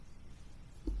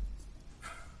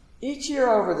Each year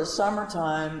over the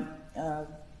summertime,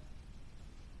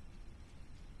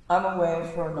 I'm away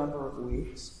for a number of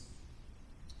weeks.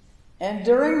 And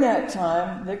during that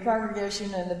time, the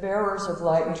congregation and the bearers of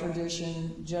light and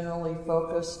tradition generally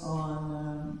focus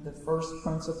on the first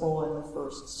principle and the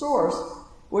first source,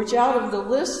 which out of the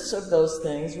lists of those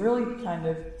things really kind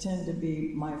of tend to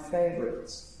be my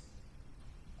favorites.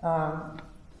 Among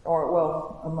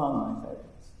my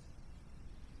favorites.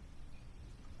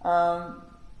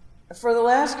 For the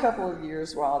last couple of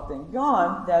years while I've been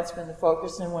gone, that's been the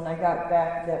focus, and when I got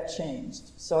back, that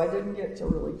changed. So I didn't get to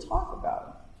really talk about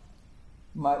it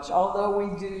much, although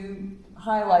we do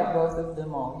highlight both of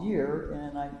them all year,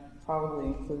 and I probably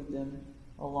include them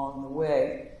along the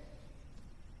way.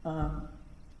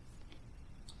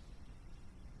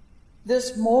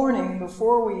 This morning,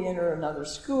 before we enter another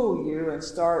school year and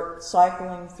start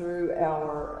cycling through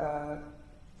our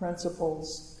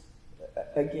principles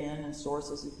again and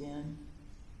sources again,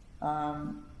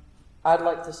 I'd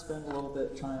like to spend a little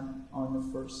bit of time on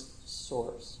the first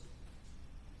source.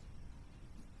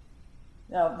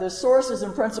 Now, the sources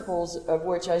and principles of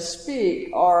which I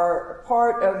speak are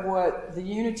part of what the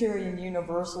Unitarian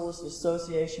Universalist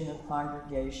Association of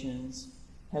Congregations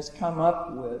has come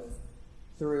up with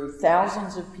through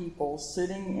thousands of people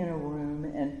sitting in a room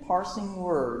and parsing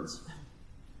words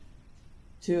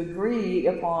to agree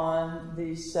upon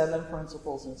these 7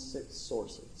 principles and 6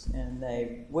 sources. And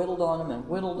they whittled on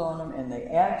them, and they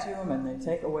add to them, and they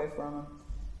take away from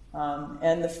them.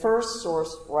 And the first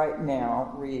source right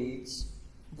now reads,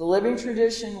 "The living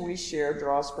tradition we share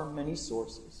draws from many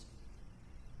sources,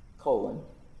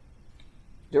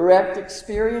 direct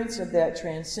experience of that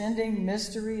transcending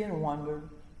mystery and wonder,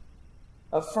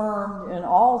 affirmed in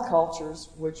all cultures,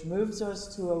 which moves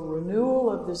us to a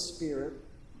renewal of the spirit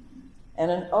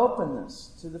and an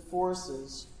openness to the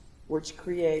forces which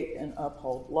create and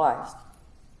uphold life."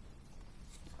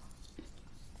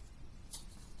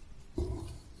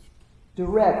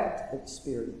 Direct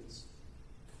experience.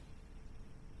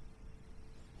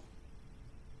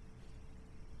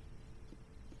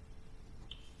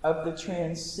 Of the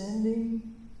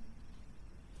transcending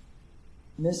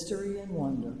mystery and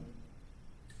wonder,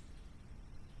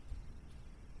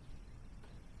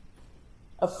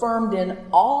 affirmed in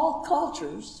all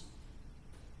cultures,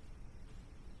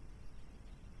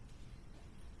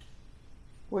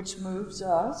 which moves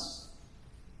us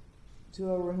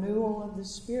to a renewal of the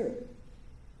spirit,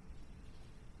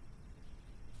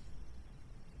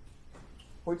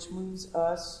 which moves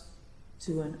us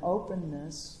to an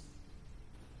openness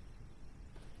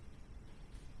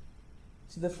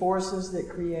to the forces that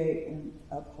create and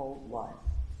uphold life.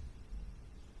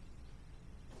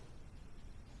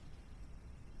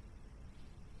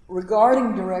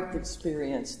 Regarding direct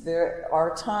experience, there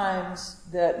are times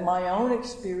that my own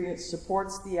experience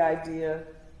supports the idea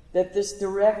that this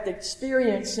direct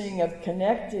experiencing of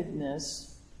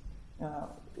connectedness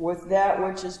with that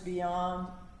which is beyond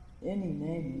any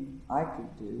naming I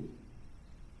could do,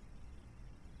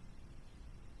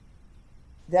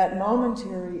 that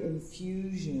momentary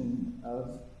infusion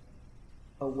of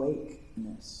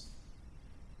awakeness,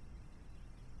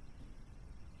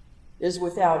 is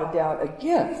without a doubt a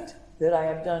gift that I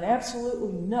have done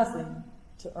absolutely nothing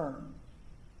to earn.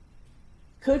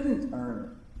 Couldn't earn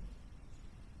it.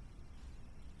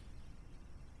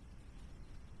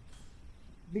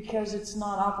 Because it's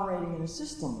not operating in a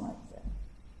system like that.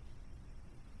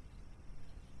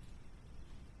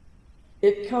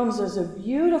 It comes as a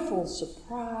beautiful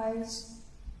surprise.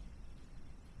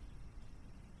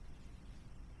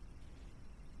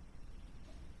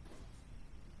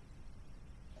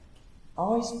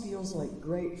 Always feels like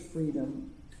great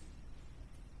freedom,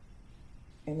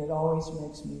 and it always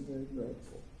makes me very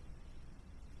grateful.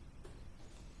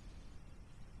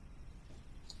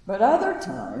 But other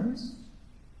times,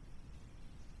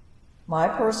 my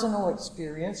personal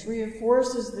experience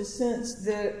reinforces the sense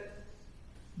that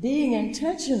being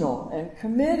intentional and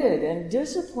committed and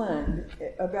disciplined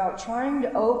about trying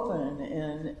to open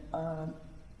and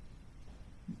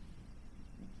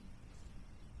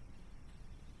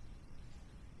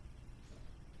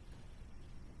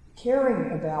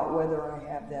caring about whether I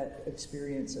have that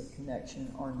experience of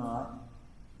connection or not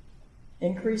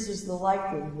increases the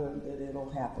likelihood that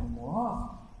it'll happen more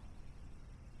often.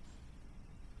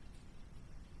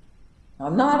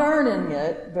 I'm not earning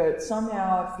it, but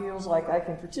somehow it feels like I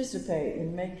can participate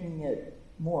in making it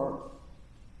more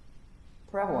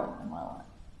prevalent in my life.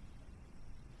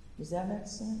 Does that make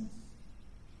sense?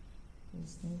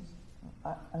 These things?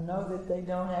 I know that they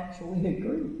don't actually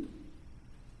agree.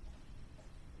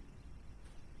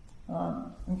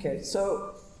 Okay,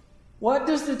 so What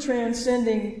does the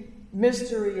transcending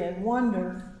mystery and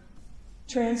wonder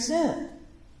transcend?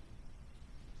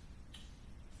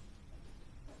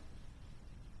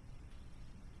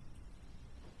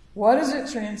 What is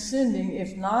it transcending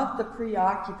if not the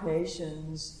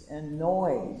preoccupations and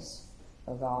noise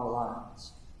of our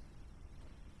lives?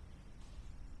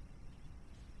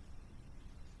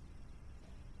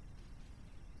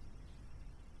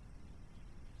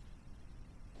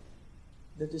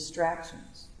 The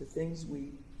distractions, the things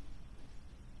we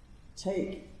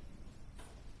take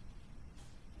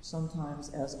sometimes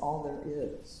as all there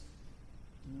is.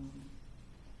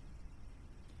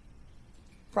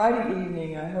 Friday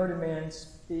evening, I heard a man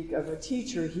speak of a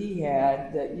teacher he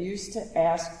had that used to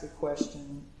ask the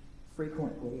question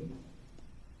frequently,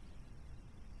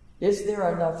 is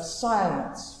there enough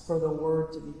silence for the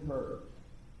word to be heard?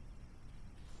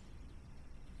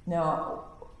 Now,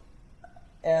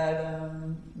 at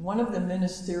one of the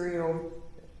ministerial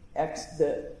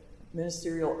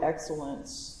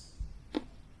excellence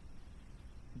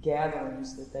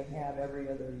gatherings that they have every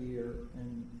other year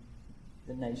in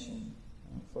the nation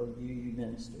for UU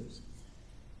ministers,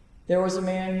 there was a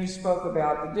man who spoke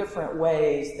about the different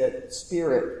ways that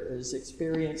spirit is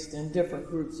experienced in different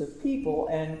groups of people,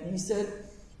 and he said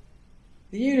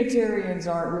the Unitarians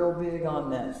aren't real big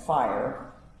on that fire,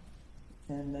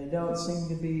 and they don't seem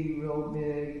to be real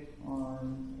big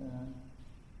on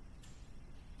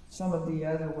some of the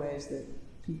other ways that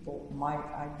people might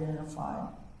identify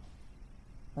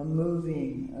a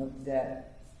moving of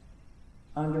that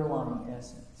underlying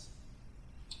essence.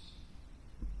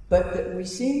 But that we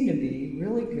seem to be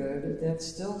really good at that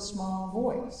still small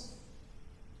voice.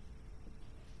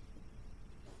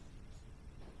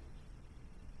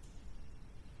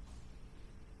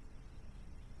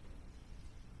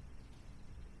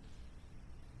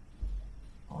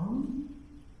 Are we?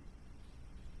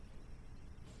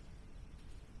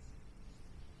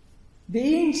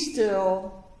 Being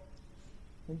still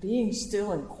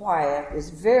and quiet is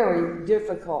very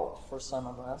difficult for some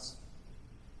of us.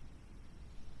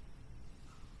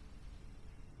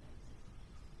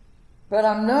 But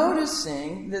I'm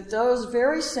noticing that those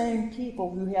very same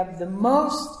people who have the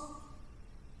most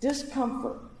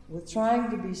discomfort with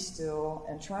trying to be still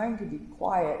and trying to be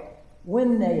quiet,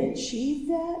 when they achieve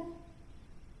that,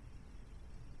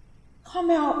 come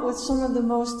out with some of the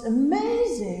most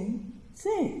amazing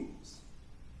things.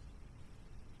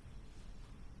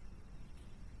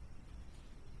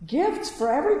 Gifts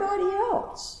for everybody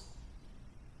else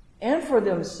and for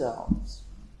themselves.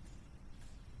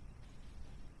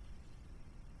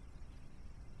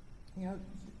 You know,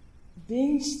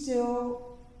 being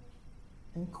still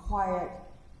and quiet,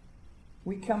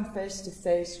 we come face to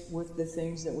face with the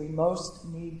things that we most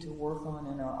need to work on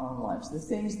in our own lives, the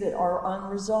things that are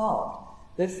unresolved,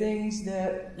 the things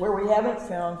that where we haven't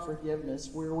found forgiveness,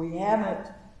 where we haven't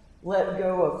let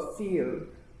go of fear,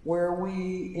 where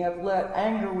we have let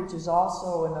anger, which is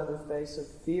also another face of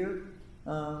fear,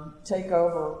 take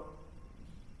over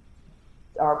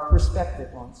our perspective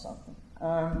on something.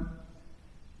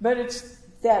 But it's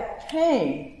that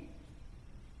pain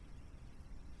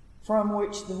from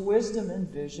which the wisdom and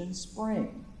vision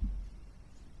spring.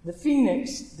 The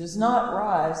phoenix does not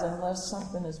rise unless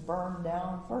something is burned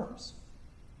down first.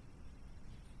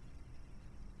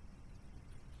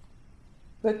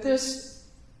 But this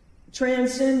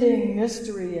transcending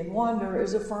mystery and wonder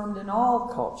is affirmed in all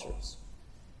cultures.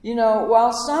 You know,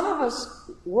 while some of us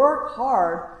work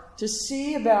hard to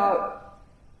see about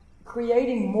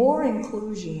creating more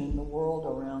inclusion in the world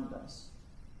around us,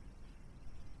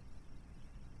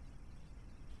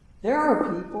 there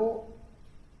are people,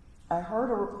 I heard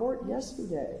a report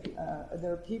yesterday,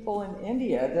 there are people in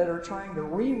India that are trying to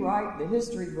rewrite the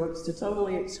history books to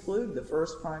totally exclude the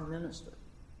first prime minister.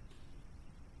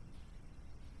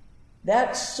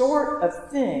 That sort of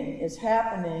thing is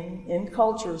happening in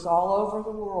cultures all over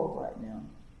the world right now.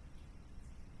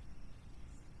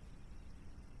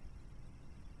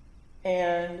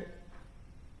 And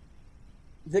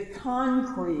the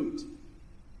concrete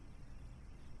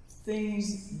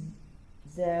things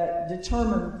that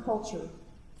determine culture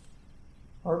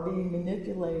are being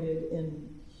manipulated in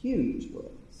huge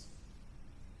ways.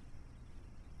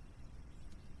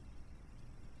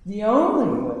 The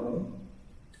only way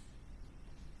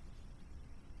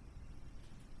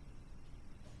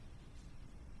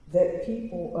that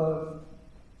people of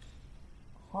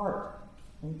heart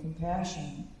and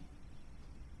compassion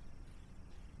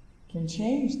can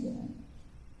change that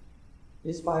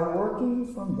is by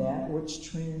working from that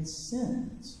which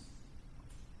transcends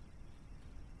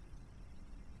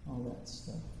all that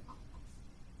stuff.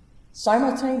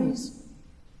 Simultaneously.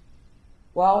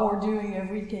 while we're doing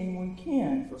everything we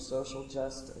can for social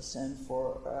justice and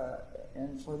for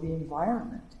the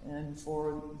environment and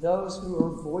for those who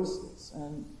are voiceless.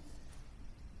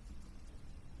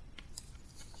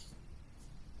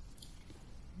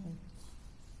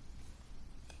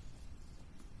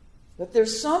 But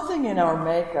there's something in our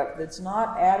makeup that's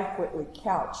not adequately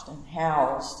couched and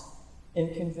housed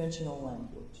in conventional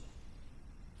language.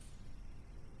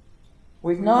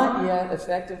 We've not yet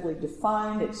effectively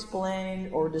defined,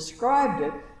 explained, or described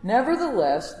it.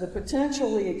 Nevertheless, the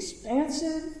potentially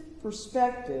expansive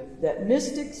perspective that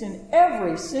mystics in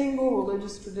every single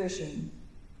religious tradition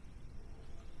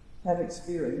have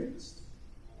experienced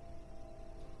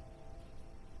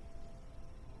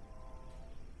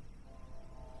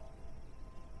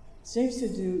seems to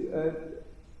do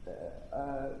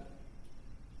an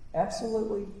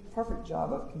absolutely perfect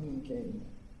job of communicating it.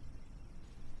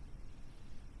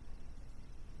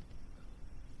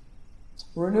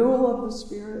 Renewal of the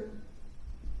spirit,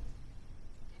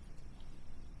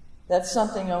 that's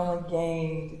something only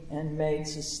gained and made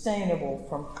sustainable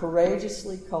from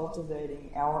courageously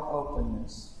cultivating our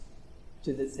openness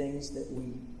to the things that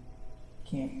we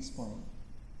can't explain.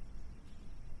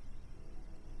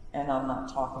 And I'm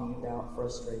not talking about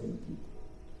frustrating people.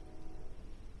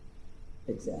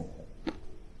 Exactly.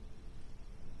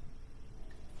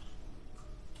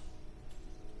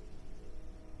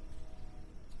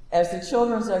 As the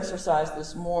children's exercise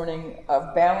this morning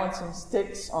of balancing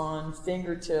sticks on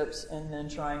fingertips and then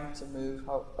trying to move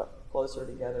closer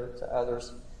together to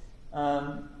others,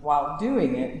 while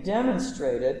doing it,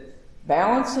 demonstrated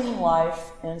balancing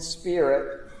life and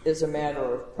spirit is a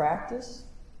matter of practice.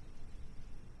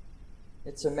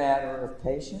 It's a matter of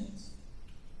patience.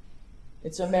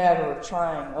 It's a matter of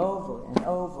trying over and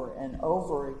over and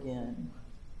over again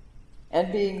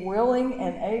and being willing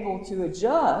and able to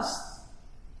adjust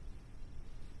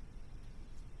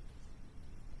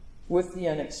with the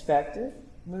unexpected,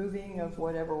 moving of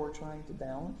whatever we're trying to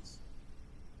balance,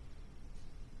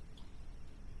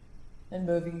 and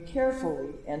moving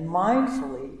carefully and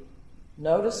mindfully,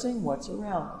 noticing what's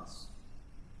around us.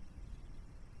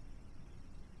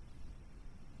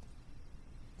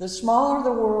 The smaller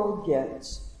the world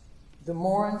gets, the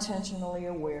more intentionally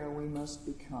aware we must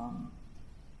become,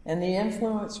 and the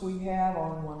influence we have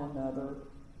on one another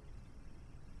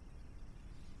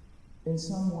in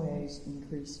some ways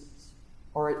increases,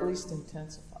 or at least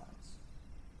intensifies.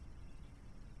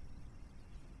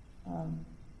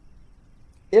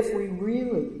 If we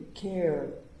really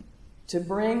care to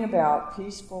bring about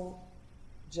peaceful,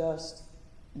 just,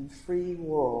 and free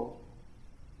world,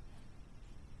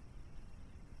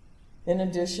 in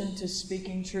addition to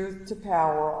speaking truth to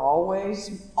power,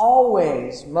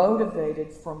 always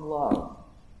motivated from love,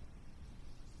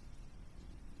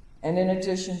 and in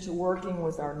addition to working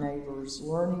with our neighbors,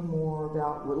 learning more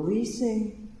about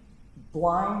releasing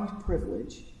blind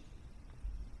privilege,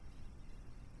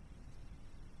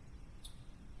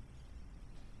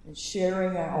 and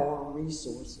sharing our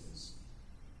resources,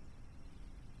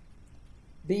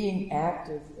 being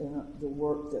active in the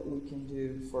work that we can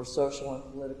do for social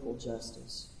and political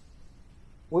justice,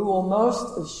 we will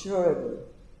most assuredly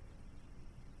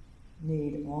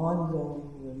need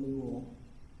ongoing renewal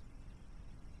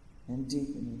and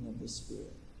deepening of the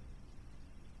Spirit.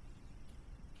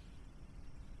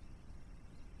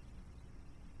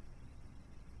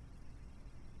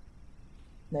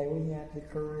 May we have the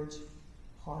courage,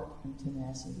 heart, and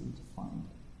tenacity to find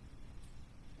it.